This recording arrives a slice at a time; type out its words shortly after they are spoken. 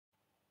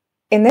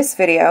In this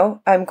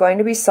video, I'm going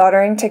to be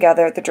soldering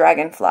together the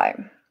Dragonfly,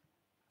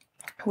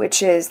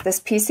 which is this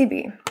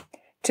PCB.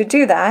 To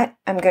do that,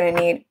 I'm going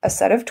to need a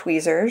set of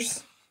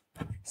tweezers,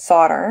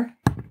 solder,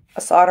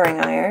 a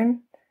soldering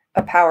iron,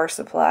 a power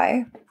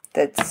supply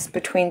that's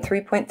between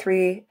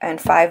 3.3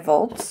 and 5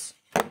 volts,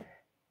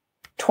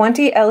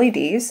 20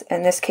 LEDs,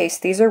 in this case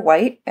these are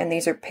white and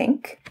these are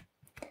pink,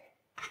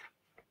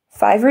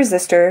 5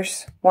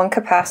 resistors, 1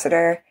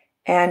 capacitor,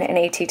 and an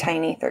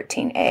AT-Tiny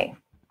 13A.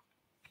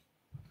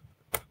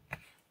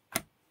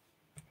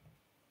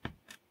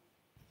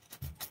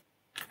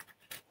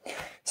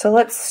 So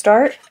let's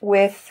start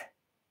with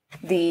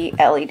the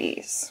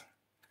LEDs.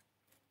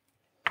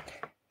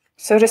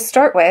 So to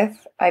start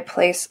with, I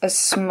place a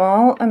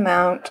small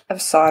amount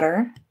of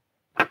solder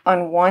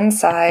on one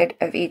side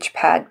of each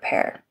pad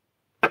pair.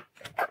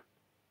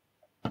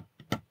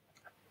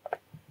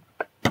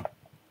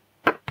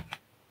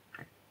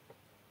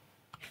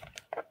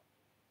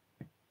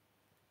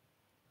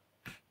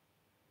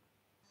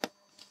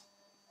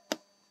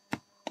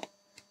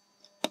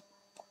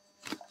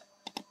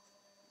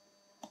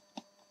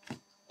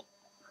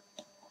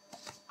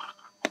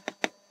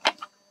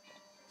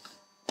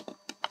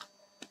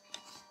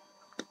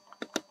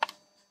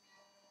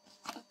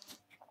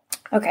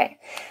 Okay,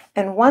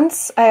 and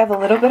once I have a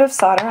little bit of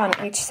solder on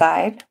each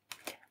side,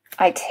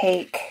 I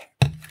take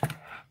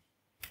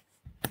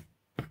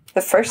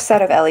the first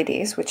set of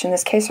LEDs, which in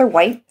this case are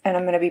white, and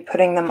I'm going to be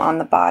putting them on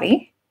the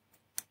body.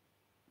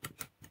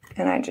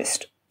 And I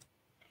just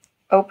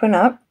open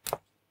up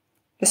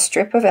the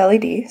strip of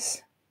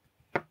LEDs,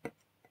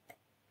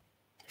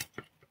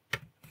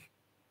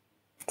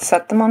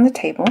 set them on the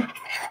table,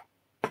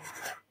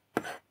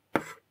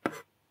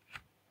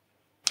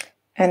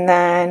 and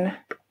then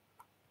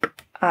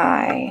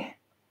I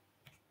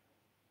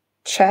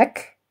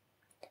check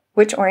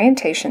which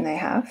orientation they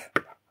have.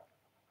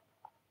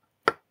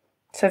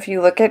 So if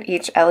you look at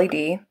each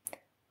LED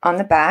on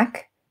the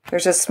back,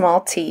 there's a small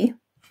T,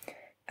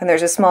 and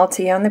there's a small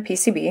T on the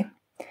PCB,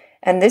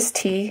 and this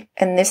T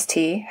and this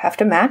T have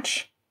to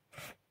match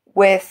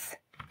with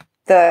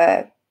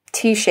the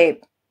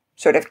T-shape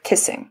sort of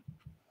kissing.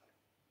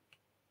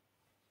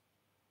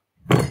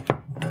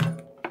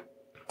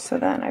 So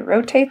then I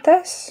rotate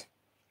this,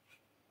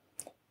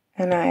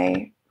 and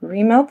I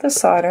remelt the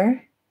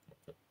solder,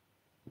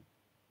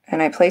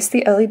 and I place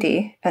the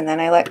LED, and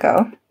then I let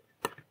go,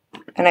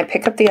 and I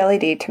pick up the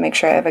LED to make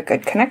sure I have a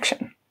good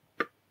connection.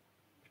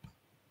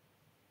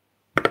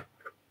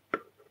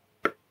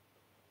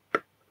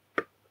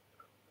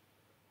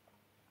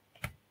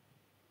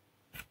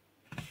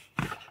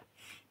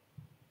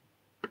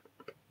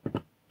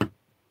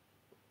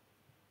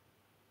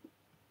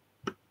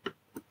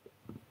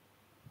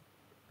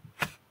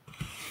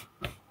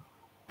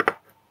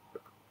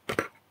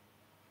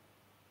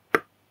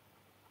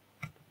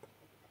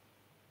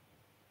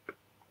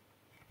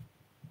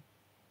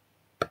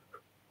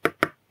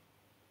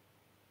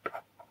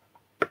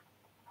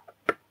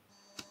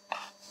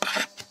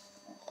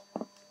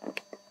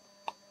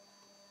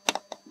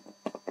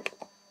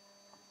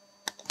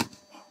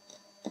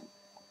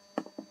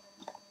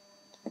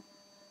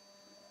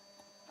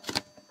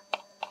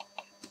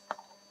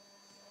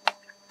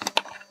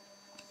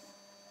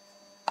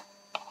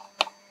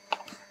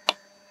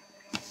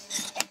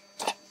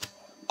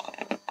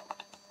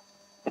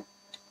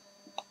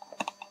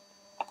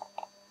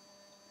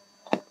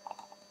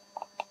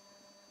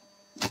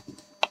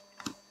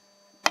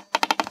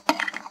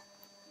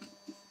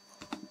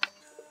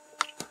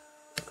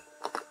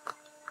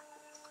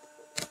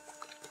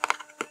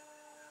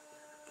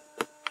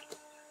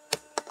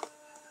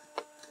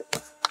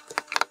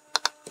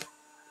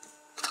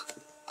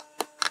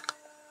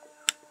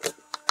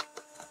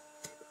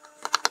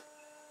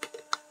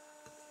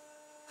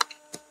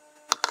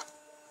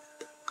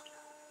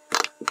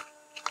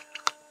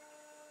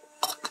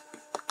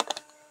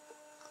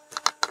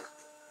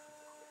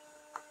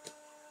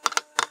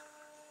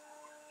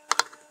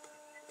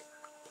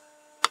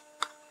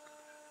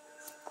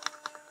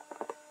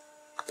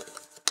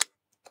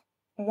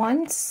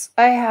 Once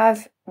I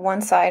have one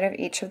side of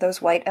each of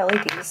those white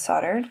LEDs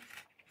soldered,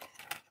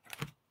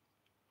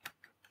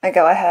 I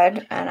go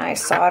ahead and I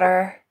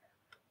solder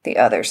the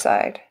other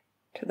side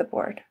to the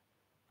board.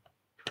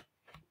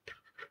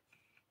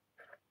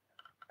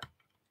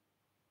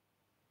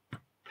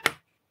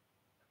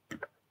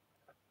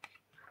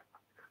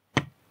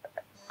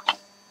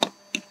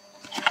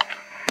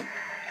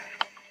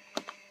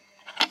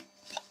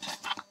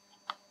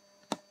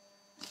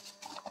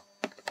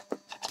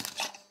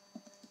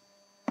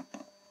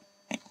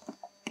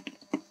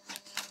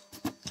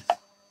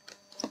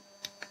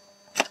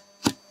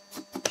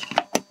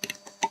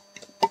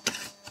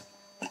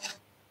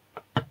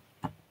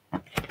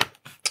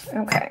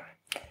 Okay,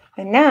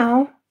 and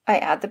now I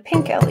add the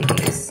pink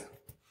LEDs.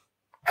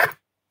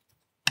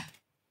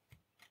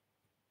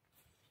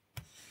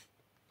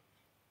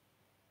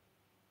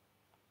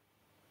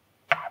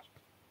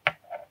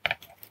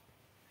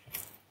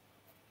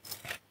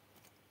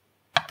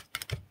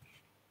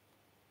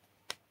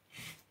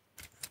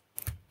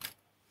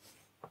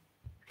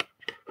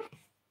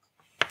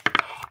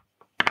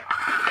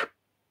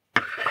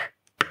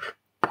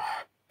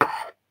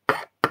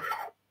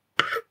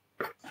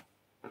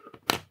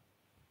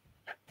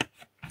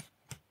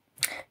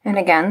 And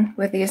again,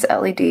 with these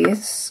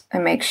LEDs, I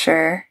make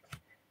sure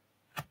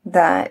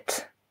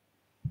that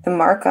the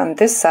mark on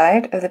this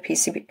side of the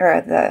PCB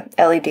or the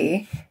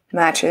LED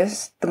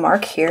matches the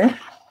mark here.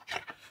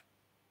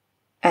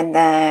 And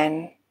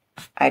then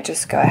I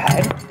just go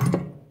ahead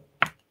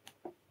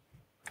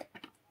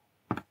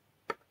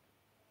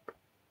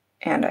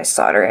and I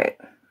solder it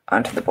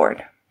onto the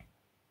board.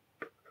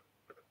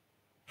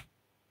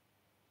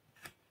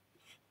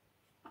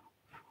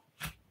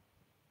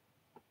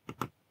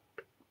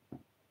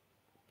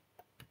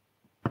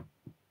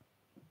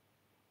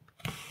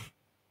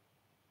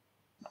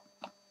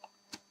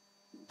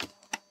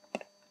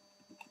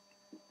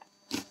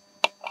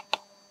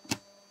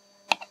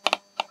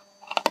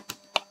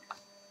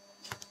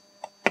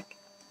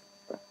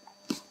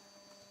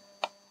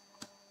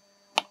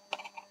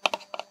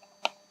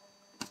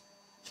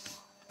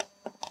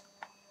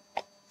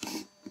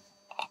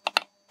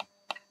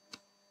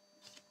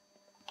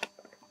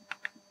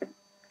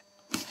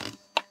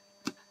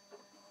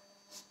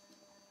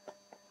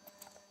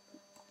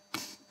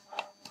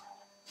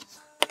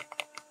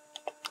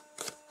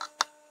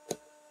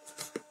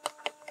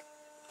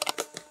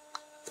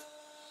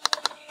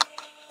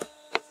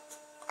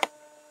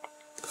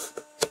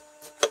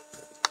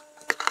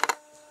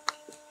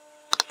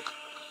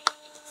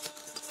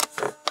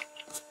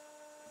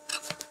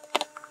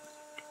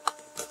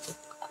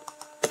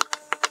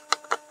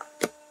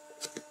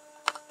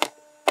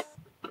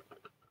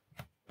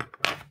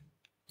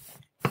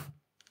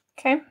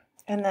 Okay,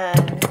 and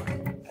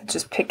then I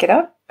just pick it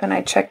up and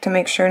I check to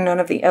make sure none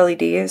of the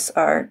LEDs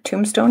are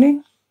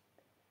tombstoning.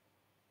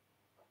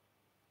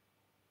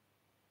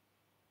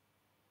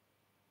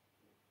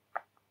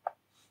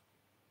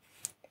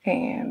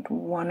 And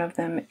one of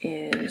them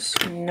is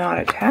not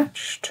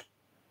attached.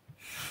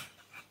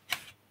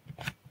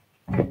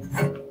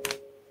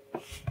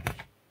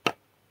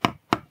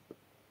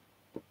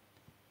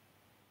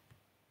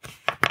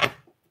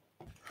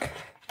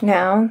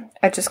 Now,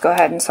 I just go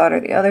ahead and solder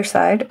the other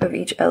side of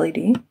each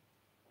LED.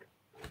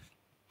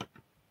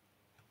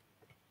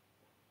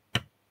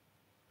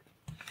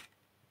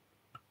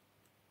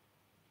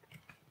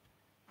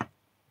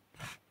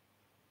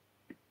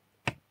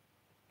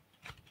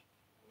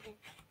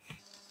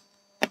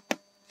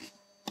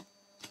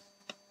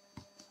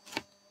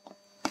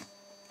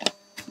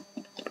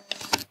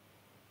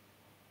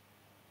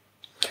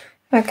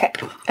 Okay,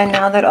 and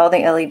now that all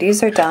the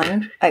LEDs are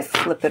done, I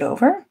flip it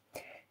over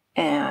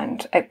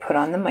and I put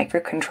on the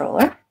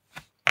microcontroller.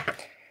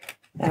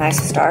 And I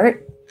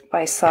start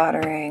by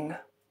soldering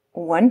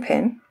one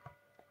pin.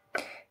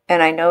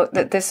 And I note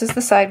that this is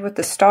the side with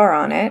the star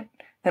on it,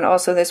 and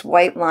also this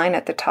white line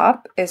at the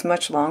top is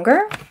much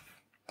longer.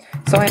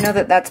 So I know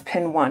that that's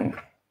pin 1.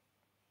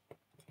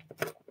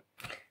 If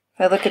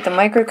I look at the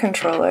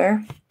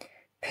microcontroller,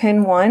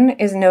 pin 1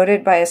 is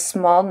noted by a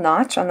small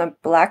notch on the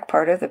black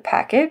part of the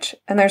package,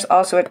 and there's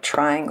also a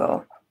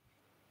triangle.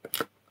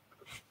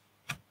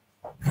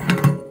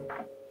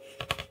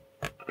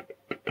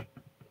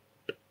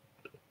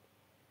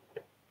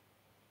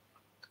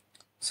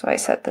 So I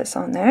set this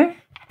on there,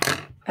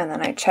 and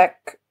then I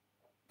check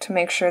to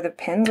make sure the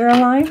pins are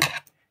aligned,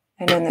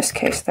 and in this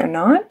case they're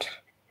not.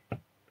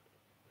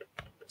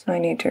 So I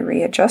need to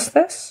readjust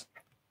this.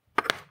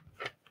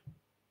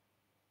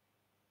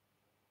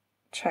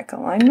 Check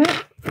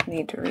alignment,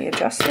 need to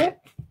readjust it.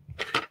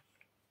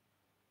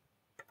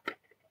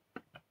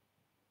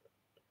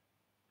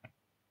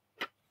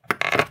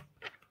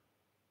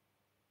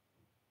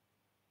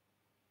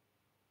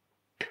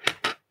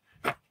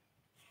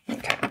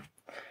 Okay,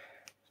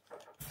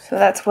 so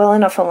that's well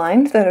enough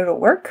aligned that it'll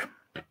work.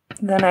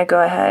 Then I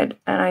go ahead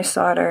and I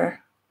solder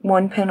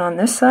one pin on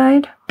this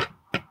side,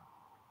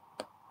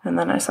 and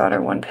then I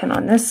solder one pin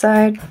on this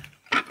side.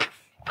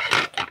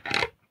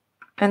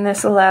 And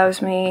this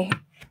allows me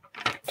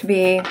to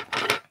be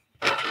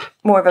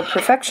more of a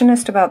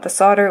perfectionist about the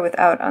solder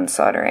without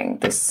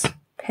unsoldering this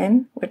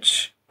pin,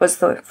 which was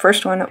the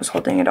first one that was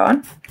holding it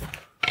on.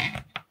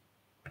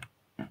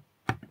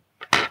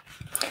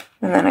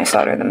 And then I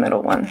solder the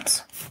middle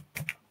ones.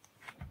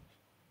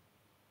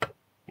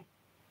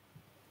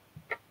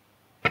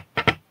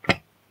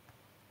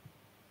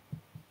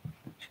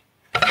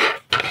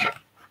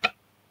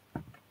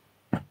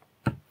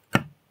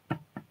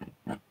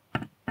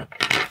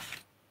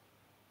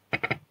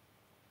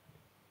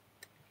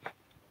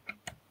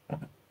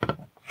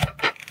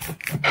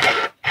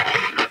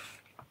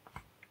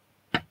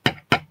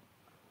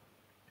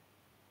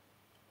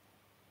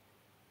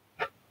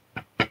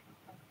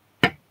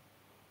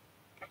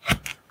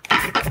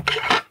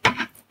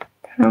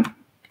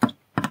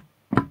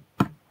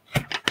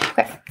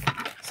 Okay,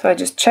 so I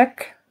just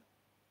check.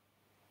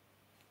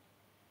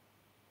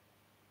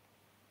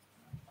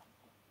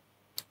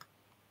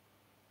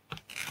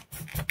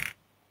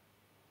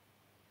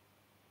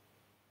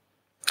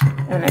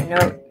 And I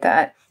note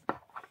that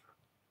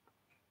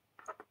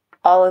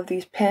all of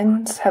these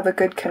pins have a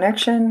good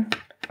connection,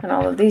 and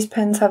all of these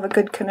pins have a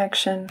good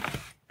connection.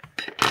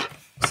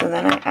 So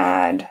then I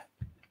add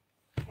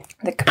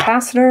the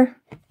capacitor.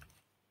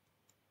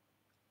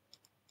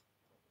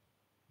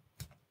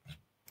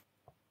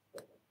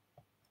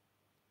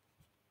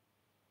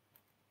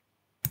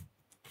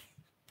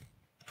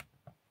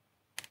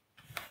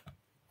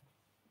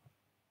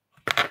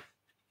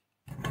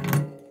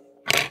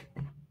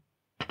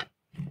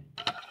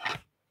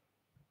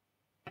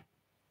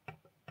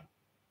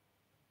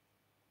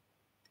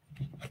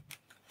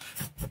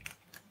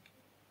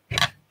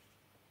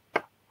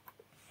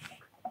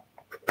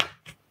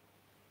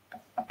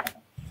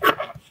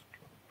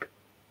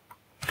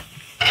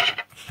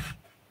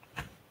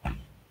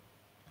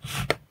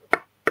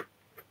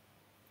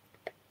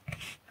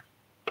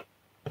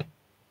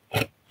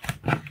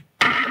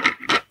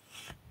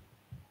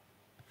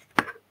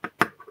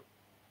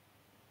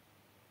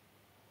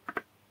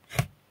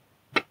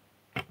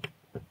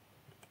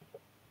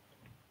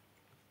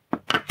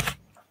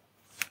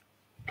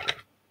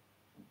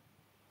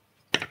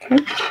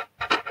 Okay.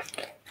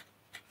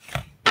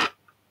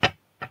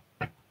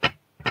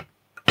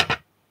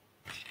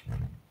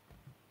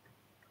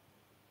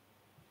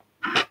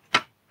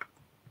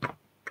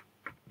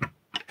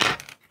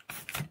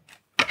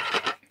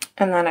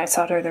 And then I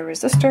solder the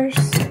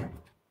resistors.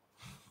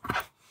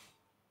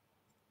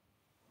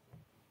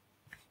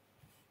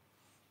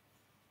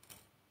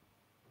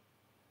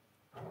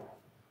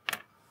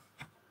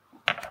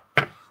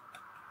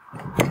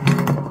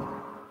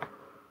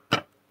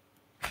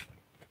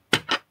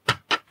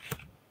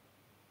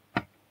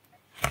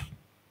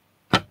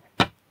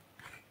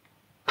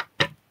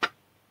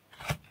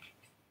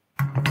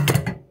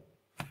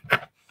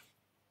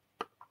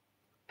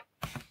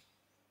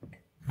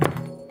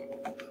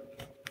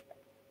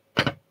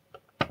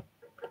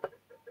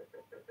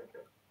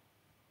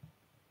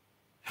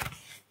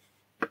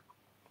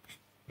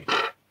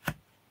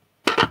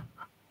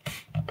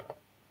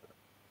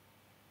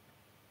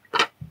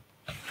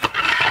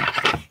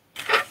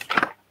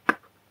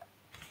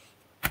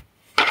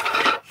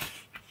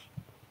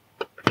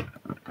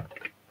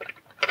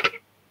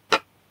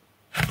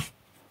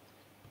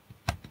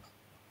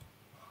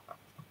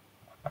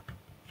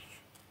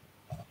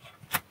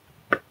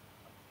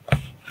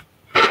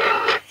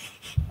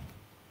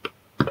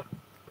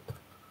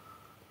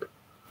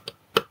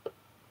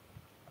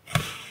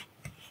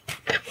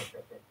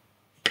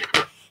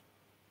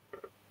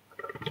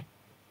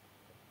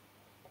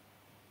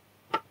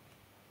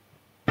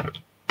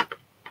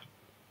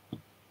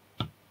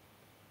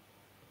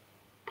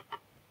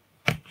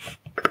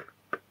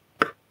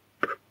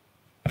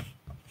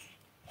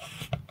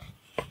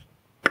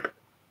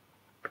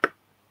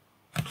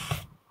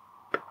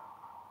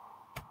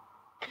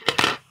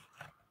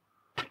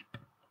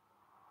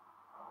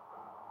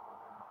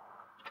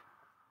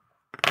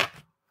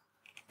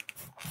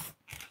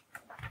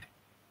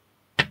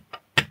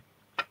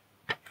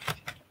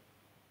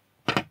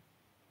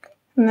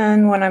 And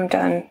then when I'm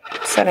done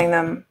setting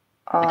them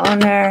all on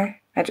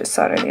there, I just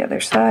solder the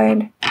other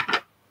side.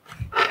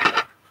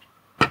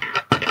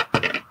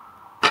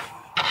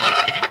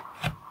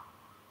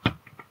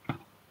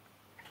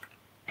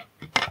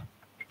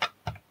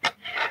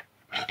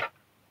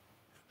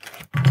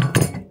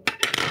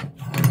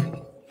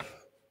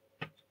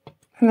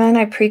 And then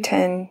I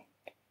pre-tin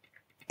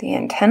the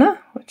antenna,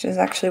 which is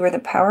actually where the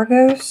power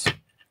goes.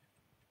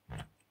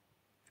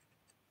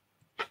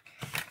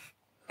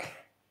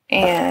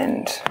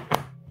 And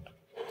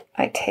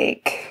I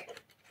take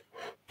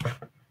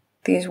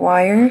these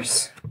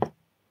wires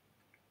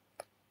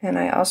and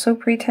I also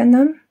pre-tin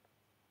them.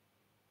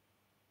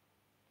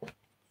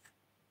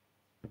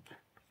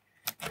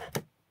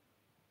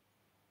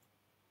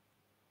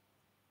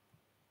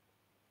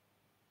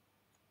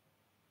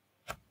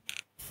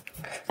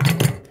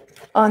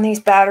 On these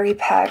battery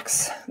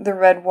packs, the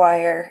red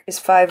wire is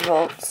 5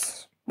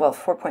 volts, well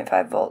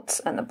 4.5 volts,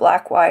 and the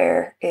black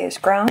wire is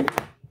ground.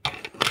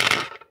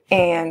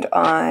 And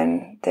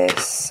on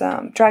this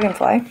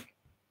Dragonfly,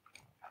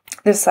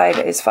 this side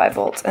is 5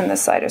 volts and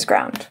this side is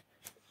ground.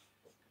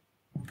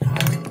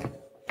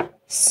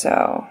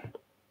 So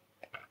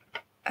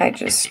I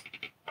just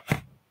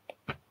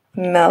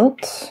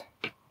melt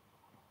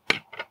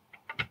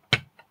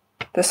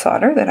the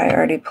solder that I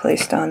already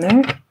placed on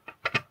there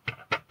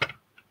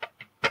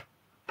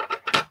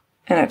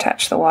and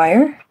attach the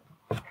wire,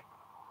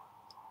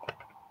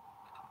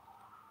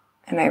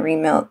 and I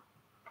remelt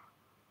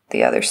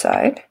the other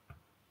side.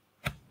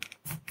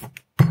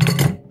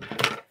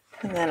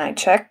 And then I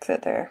check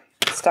that they're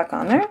stuck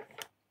on there.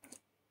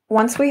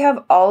 Once we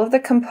have all of the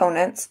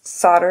components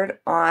soldered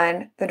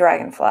on the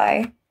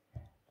Dragonfly,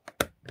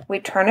 we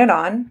turn it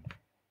on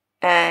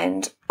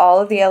and all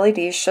of the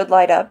LEDs should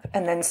light up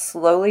and then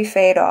slowly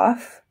fade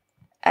off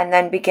and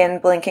then begin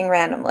blinking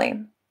randomly.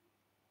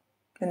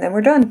 And then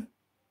we're done.